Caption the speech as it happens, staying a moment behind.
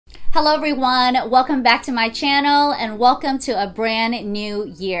Hello everyone, welcome back to my channel and welcome to a brand new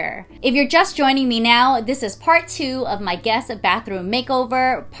year. If you're just joining me now, this is part 2 of my guest bathroom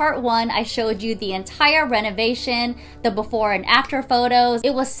makeover. Part 1, I showed you the entire renovation, the before and after photos.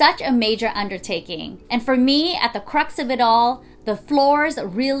 It was such a major undertaking. And for me, at the crux of it all, the floors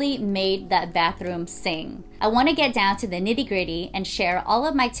really made that bathroom sing. I want to get down to the nitty-gritty and share all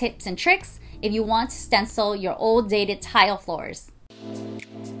of my tips and tricks if you want to stencil your old dated tile floors.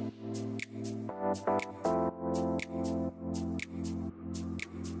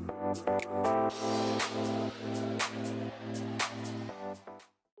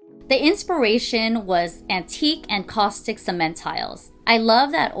 The inspiration was antique and caustic cement tiles. I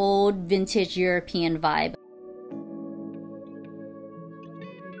love that old vintage European vibe.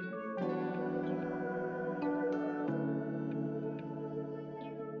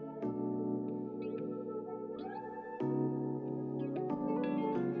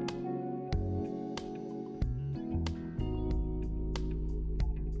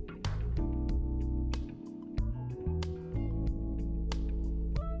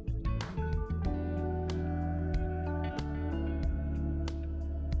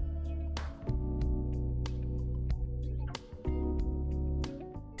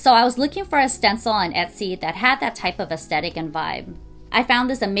 So I was looking for a stencil on Etsy that had that type of aesthetic and vibe. I found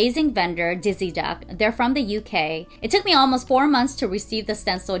this amazing vendor, Dizzy Duck. They're from the UK. It took me almost 4 months to receive the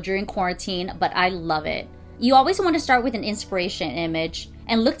stencil during quarantine, but I love it. You always want to start with an inspiration image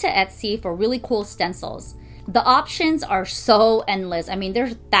and look to Etsy for really cool stencils. The options are so endless. I mean,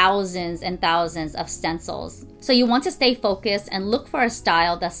 there's thousands and thousands of stencils. So you want to stay focused and look for a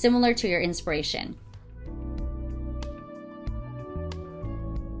style that's similar to your inspiration.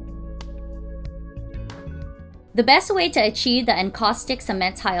 The best way to achieve the encaustic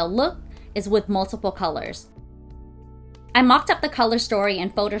cement tile look is with multiple colors. I mocked up the color story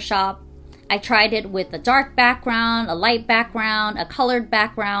in Photoshop. I tried it with a dark background, a light background, a colored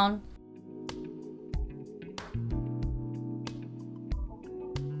background.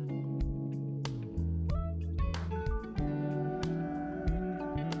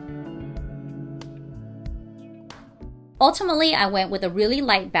 Ultimately, I went with a really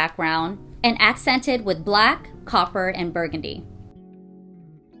light background and accented with black, copper, and burgundy.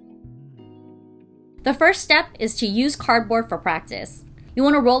 The first step is to use cardboard for practice. You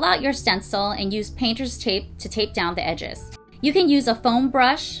want to roll out your stencil and use painter's tape to tape down the edges. You can use a foam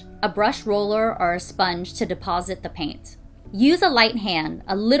brush, a brush roller, or a sponge to deposit the paint. Use a light hand.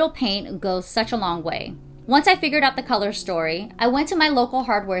 A little paint goes such a long way. Once I figured out the color story, I went to my local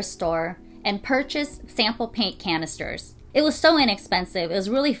hardware store and purchased sample paint canisters. It was so inexpensive. It was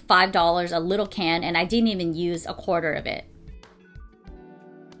really $5 a little can, and I didn't even use a quarter of it.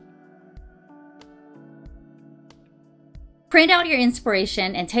 Print out your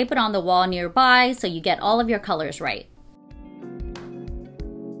inspiration and tape it on the wall nearby so you get all of your colors right.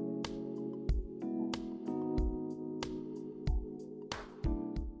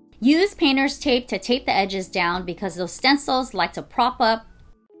 Use painter's tape to tape the edges down because those stencils like to prop up.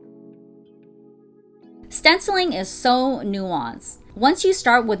 Stenciling is so nuanced. Once you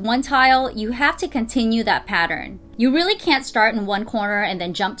start with one tile, you have to continue that pattern. You really can't start in one corner and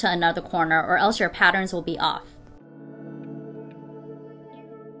then jump to another corner, or else your patterns will be off.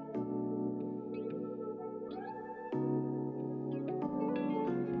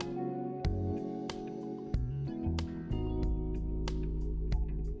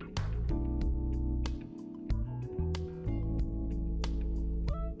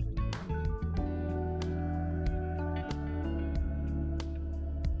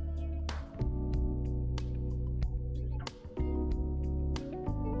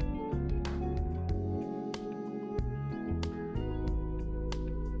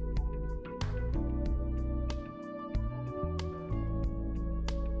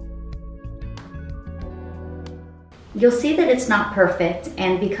 You'll see that it's not perfect,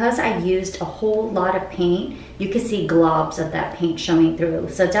 and because I used a whole lot of paint, you can see globs of that paint showing through.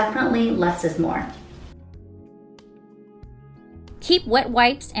 So definitely less is more. Keep wet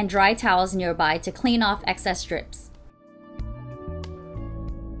wipes and dry towels nearby to clean off excess drips.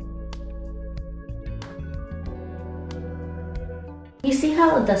 You see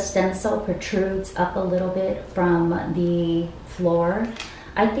how the stencil protrudes up a little bit from the floor?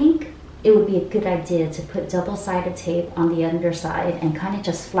 I think it would be a good idea to put double-sided tape on the underside and kind of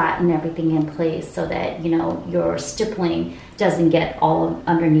just flatten everything in place so that, you know, your stippling doesn't get all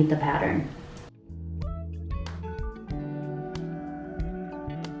underneath the pattern.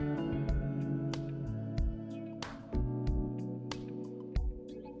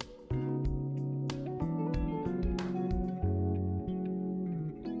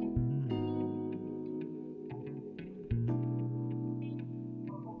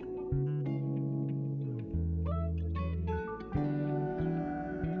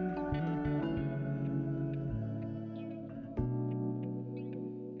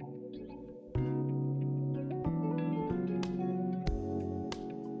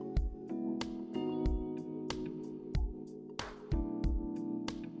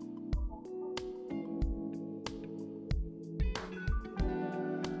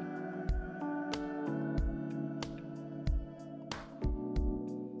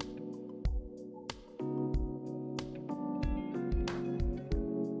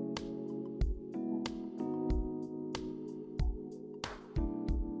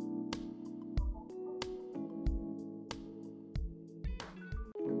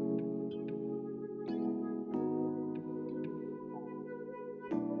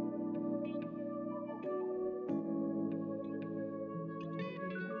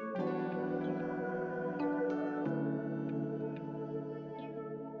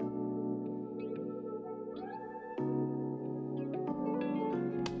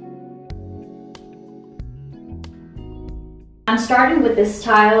 I'm starting with this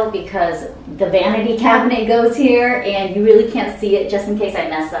tile because the vanity cabinet goes here and you really can't see it just in case I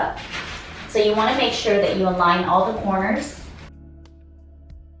mess up. So you want to make sure that you align all the corners.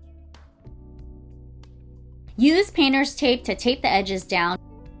 Use painter's tape to tape the edges down.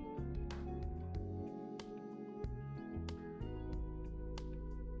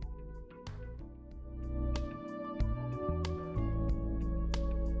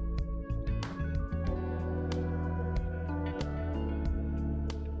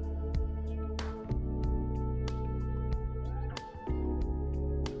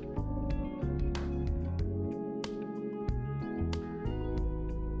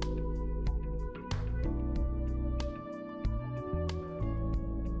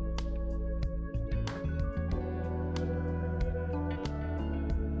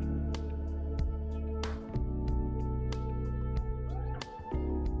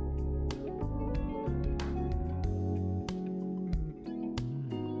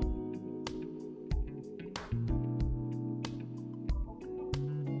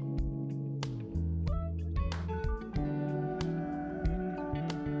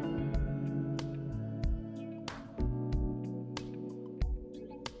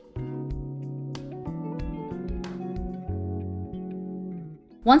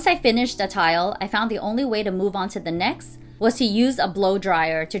 Once I finished the tile, I found the only way to move on to the next was to use a blow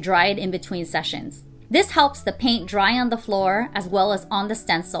dryer to dry it in between sessions. This helps the paint dry on the floor as well as on the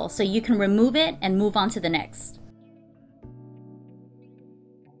stencil, so you can remove it and move on to the next.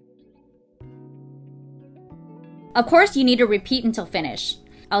 Of course, you need to repeat until finish.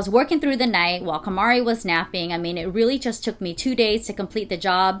 I was working through the night while Kamari was napping. I mean, it really just took me 2 days to complete the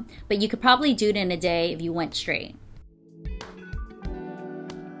job, but you could probably do it in a day if you went straight.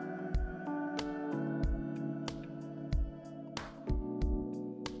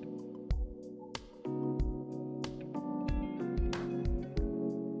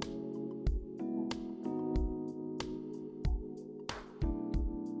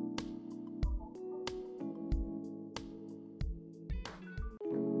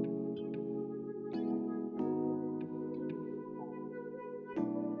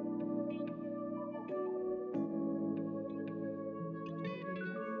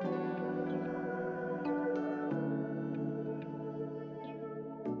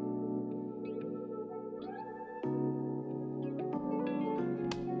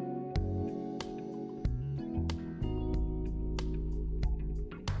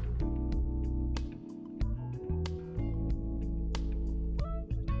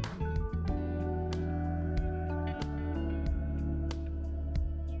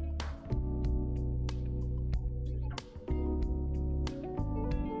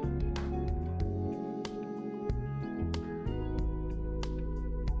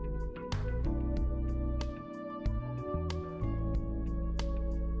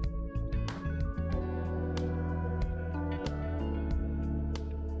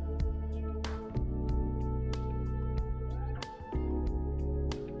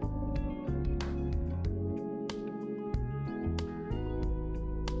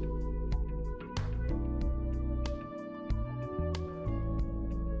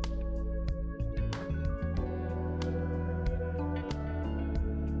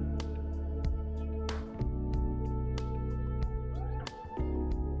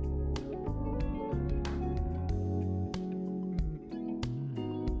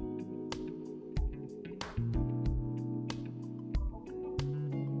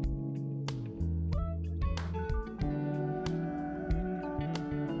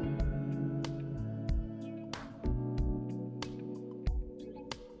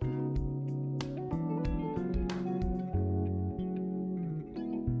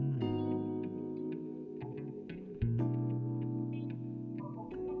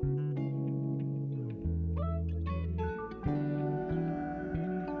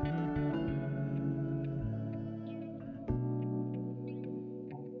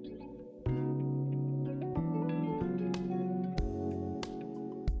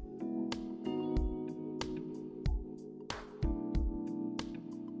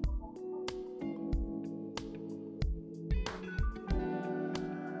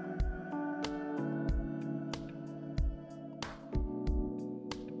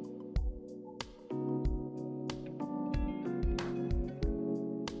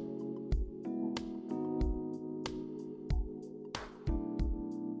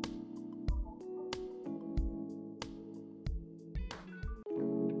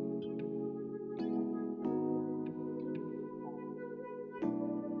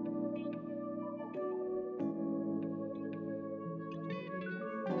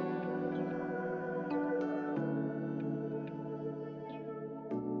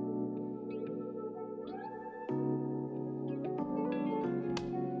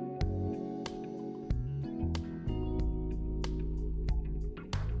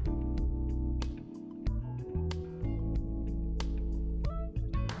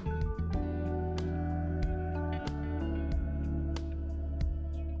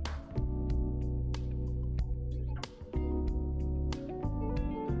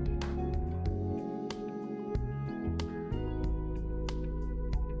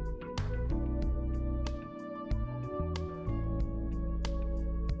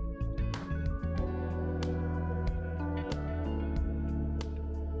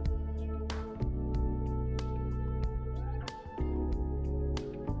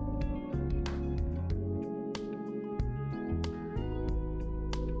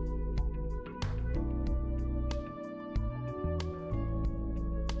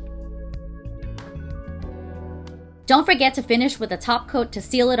 Don't forget to finish with a top coat to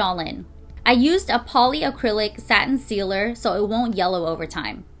seal it all in. I used a polyacrylic satin sealer so it won't yellow over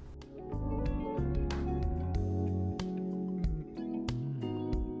time.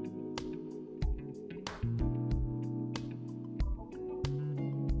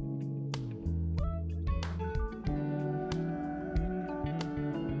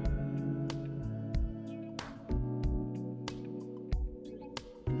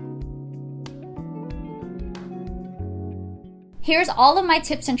 Here's all of my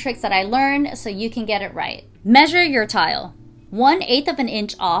tips and tricks that I learned so you can get it right. Measure your tile. 1/8 of an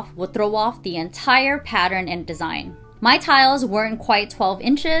inch off will throw off the entire pattern and design. My tiles weren't quite 12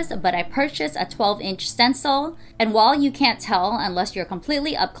 inches, but I purchased a 12-inch stencil, and while you can't tell unless you're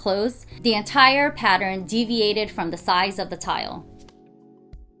completely up close, the entire pattern deviated from the size of the tile.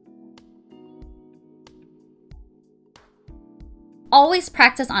 Always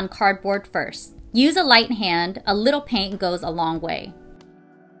practice on cardboard first. Use a light hand, a little paint goes a long way.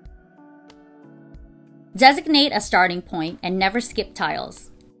 Designate a starting point and never skip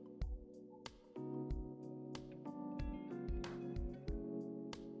tiles.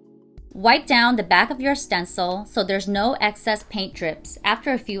 Wipe down the back of your stencil so there's no excess paint drips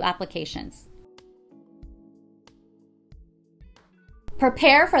after a few applications.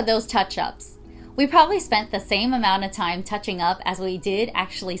 Prepare for those touch-ups. We probably spent the same amount of time touching up as we did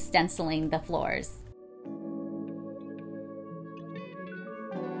actually stenciling the floors.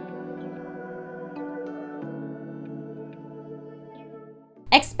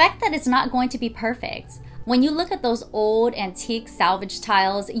 Expect that it's not going to be perfect. When you look at those old antique salvage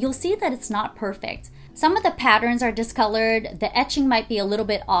tiles, you'll see that it's not perfect. Some of the patterns are discolored, the etching might be a little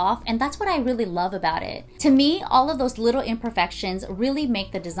bit off, and that's what I really love about it. To me, all of those little imperfections really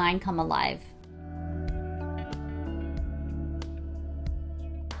make the design come alive.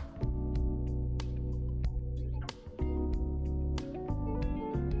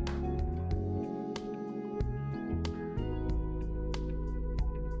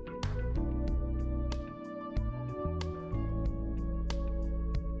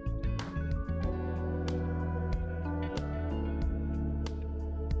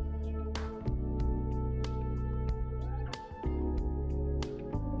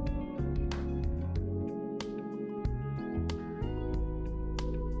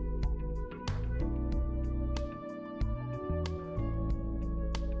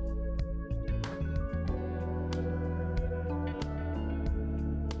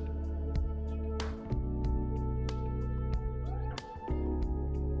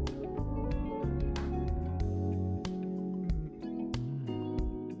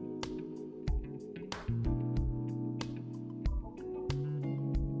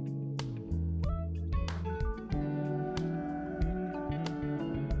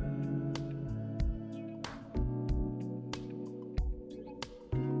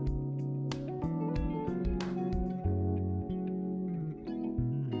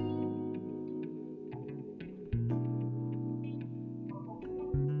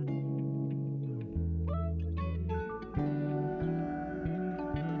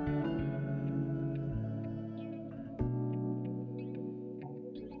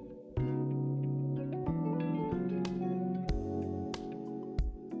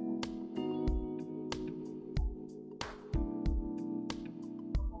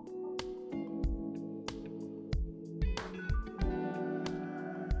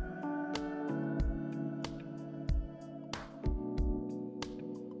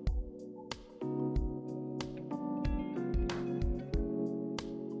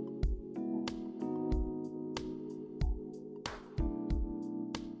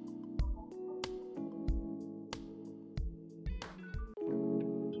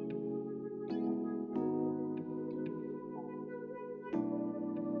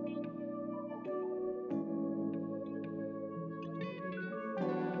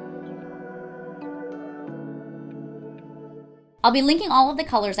 I'll be linking all of the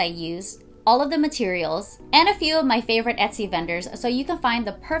colors I used, all of the materials, and a few of my favorite Etsy vendors so you can find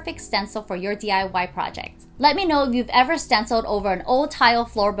the perfect stencil for your DIY project. Let me know if you've ever stenciled over an old tile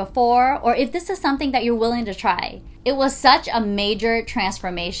floor before, or if this is something that you're willing to try. It was such a major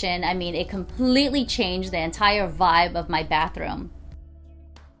transformation. I mean, it completely changed the entire vibe of my bathroom.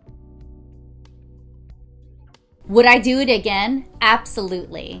 Would I do it again?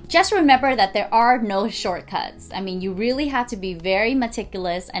 Absolutely. Just remember that there are no shortcuts. I mean, you really have to be very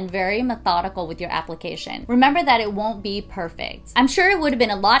meticulous and very methodical with your application. Remember that it won't be perfect. I'm sure it would have been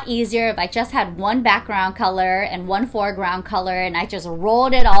a lot easier if I just had one background color and one foreground color and I just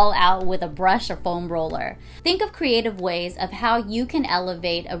rolled it all out with a brush or foam roller. Think of creative ways of how you can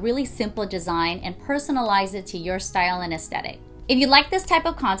elevate a really simple design and personalize it to your style and aesthetic. If you like this type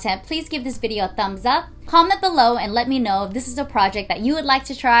of content, please give this video a thumbs up, comment below and let me know if this is a project that you would like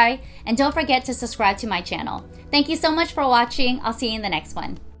to try, and don't forget to subscribe to my channel. Thank you so much for watching. I'll see you in the next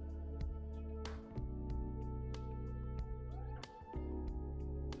one.